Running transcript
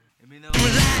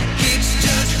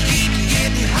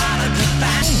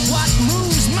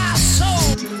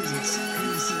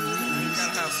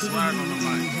Starting on the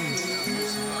mic.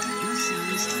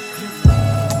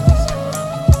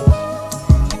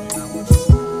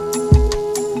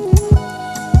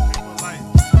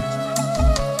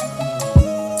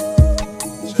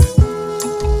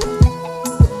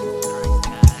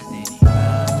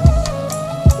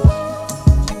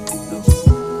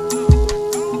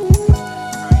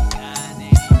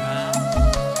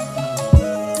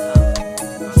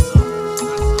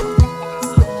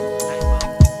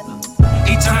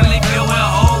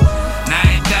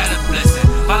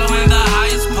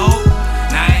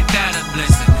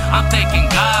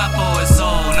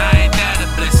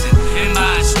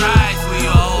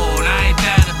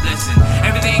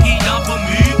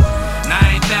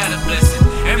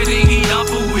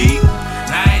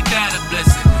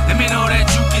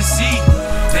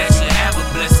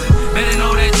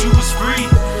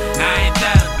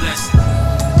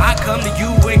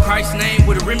 Christ's name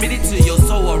with a remedy to your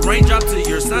soul, a raindrop to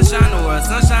your sunshine, or a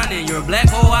sunshine in your black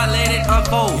hole. I let it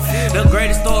unfold. The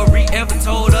greatest story ever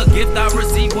told, a gift I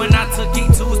received when I took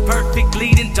heed to his perfect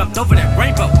lead and jumped over that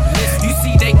rainbow. You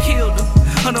see, they killed him,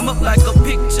 hung him up like a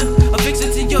picture, a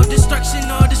fiction to your destruction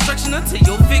or destruction unto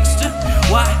your fixture.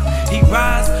 Why? He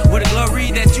rise with a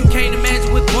glory that you can't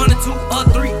imagine with 1 or 2 or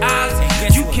 3 eyes.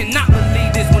 You cannot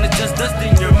believe this when it's just dust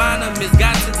in your mind. I'm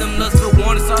misguided to them lustful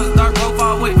warning signs, dark road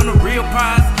far away from the real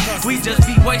prize. We just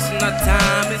be wasting our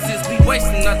time, it's just be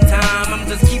wasting our time. I'm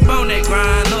just keep on that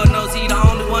grind, Lord knows he the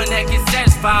only one that can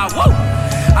satisfy. Whoa!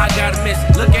 I got a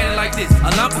message, look at it like this.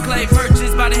 A lump of clay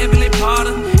purchased by the heavenly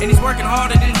potter, and he's working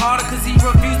harder than harder, cause he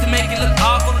refused to make it look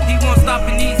awful. He won't stop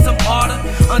and need some order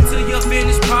until you're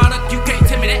finished product. You can't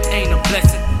tell me that ain't a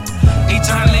blessing.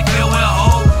 Eternally filled with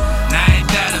hope, now ain't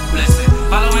that a blessing?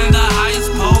 Following the highest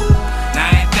pole, now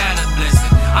ain't that a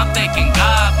blessing? I'm thanking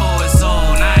God for his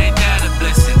soul, now ain't that a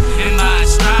blessing? In my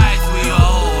strides we are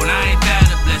whole, now ain't that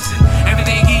a blessing?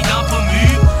 Everything he done for me,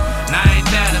 now ain't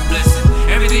that a blessing?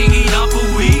 Everything he done for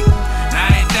we,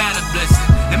 now ain't that a blessing?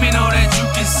 Let me know that you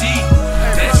can see,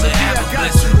 that you have a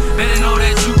blessing. Better know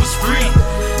that you was free,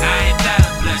 now ain't that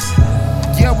a blessing?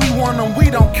 Yeah, we want them,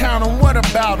 we don't count them, what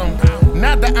about them?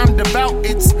 Now that I'm devout,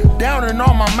 it's down in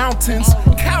all my mountains.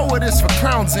 Cowardice for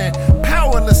crowns and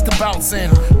powerless to bounce in.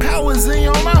 Power's in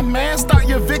your mouth, man, start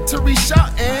your victory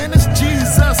shouting. It's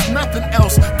Jesus, nothing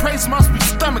else. Praise must be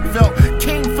stomach felt.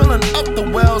 King filling up the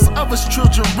wells of his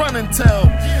children running tell.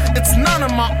 It's none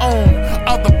of my own,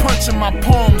 all the punch in my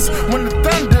poems. When the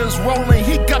thunder is rolling,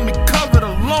 he got me covered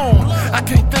alone. I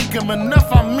can't thank him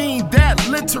enough, I mean that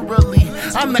literally.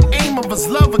 I'm the aim of his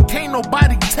love, and can't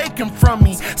nobody take him from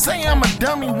me. Say I'm a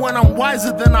dummy when I'm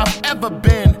wiser than I've ever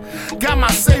been. Got my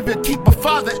savior, keep a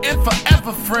father and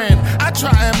forever friend. I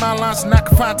try in my lines and I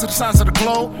can find to the signs of the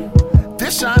globe.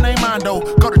 This shine ain't mine though,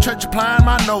 go to church applying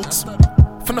my notes.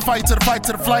 From the fight to the fight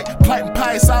to the flight, plight and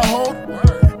pious I'll hold.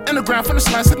 In the ground from the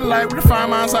slice to the light, we define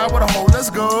minds out with a hole, let's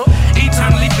go.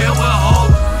 Eternally filled with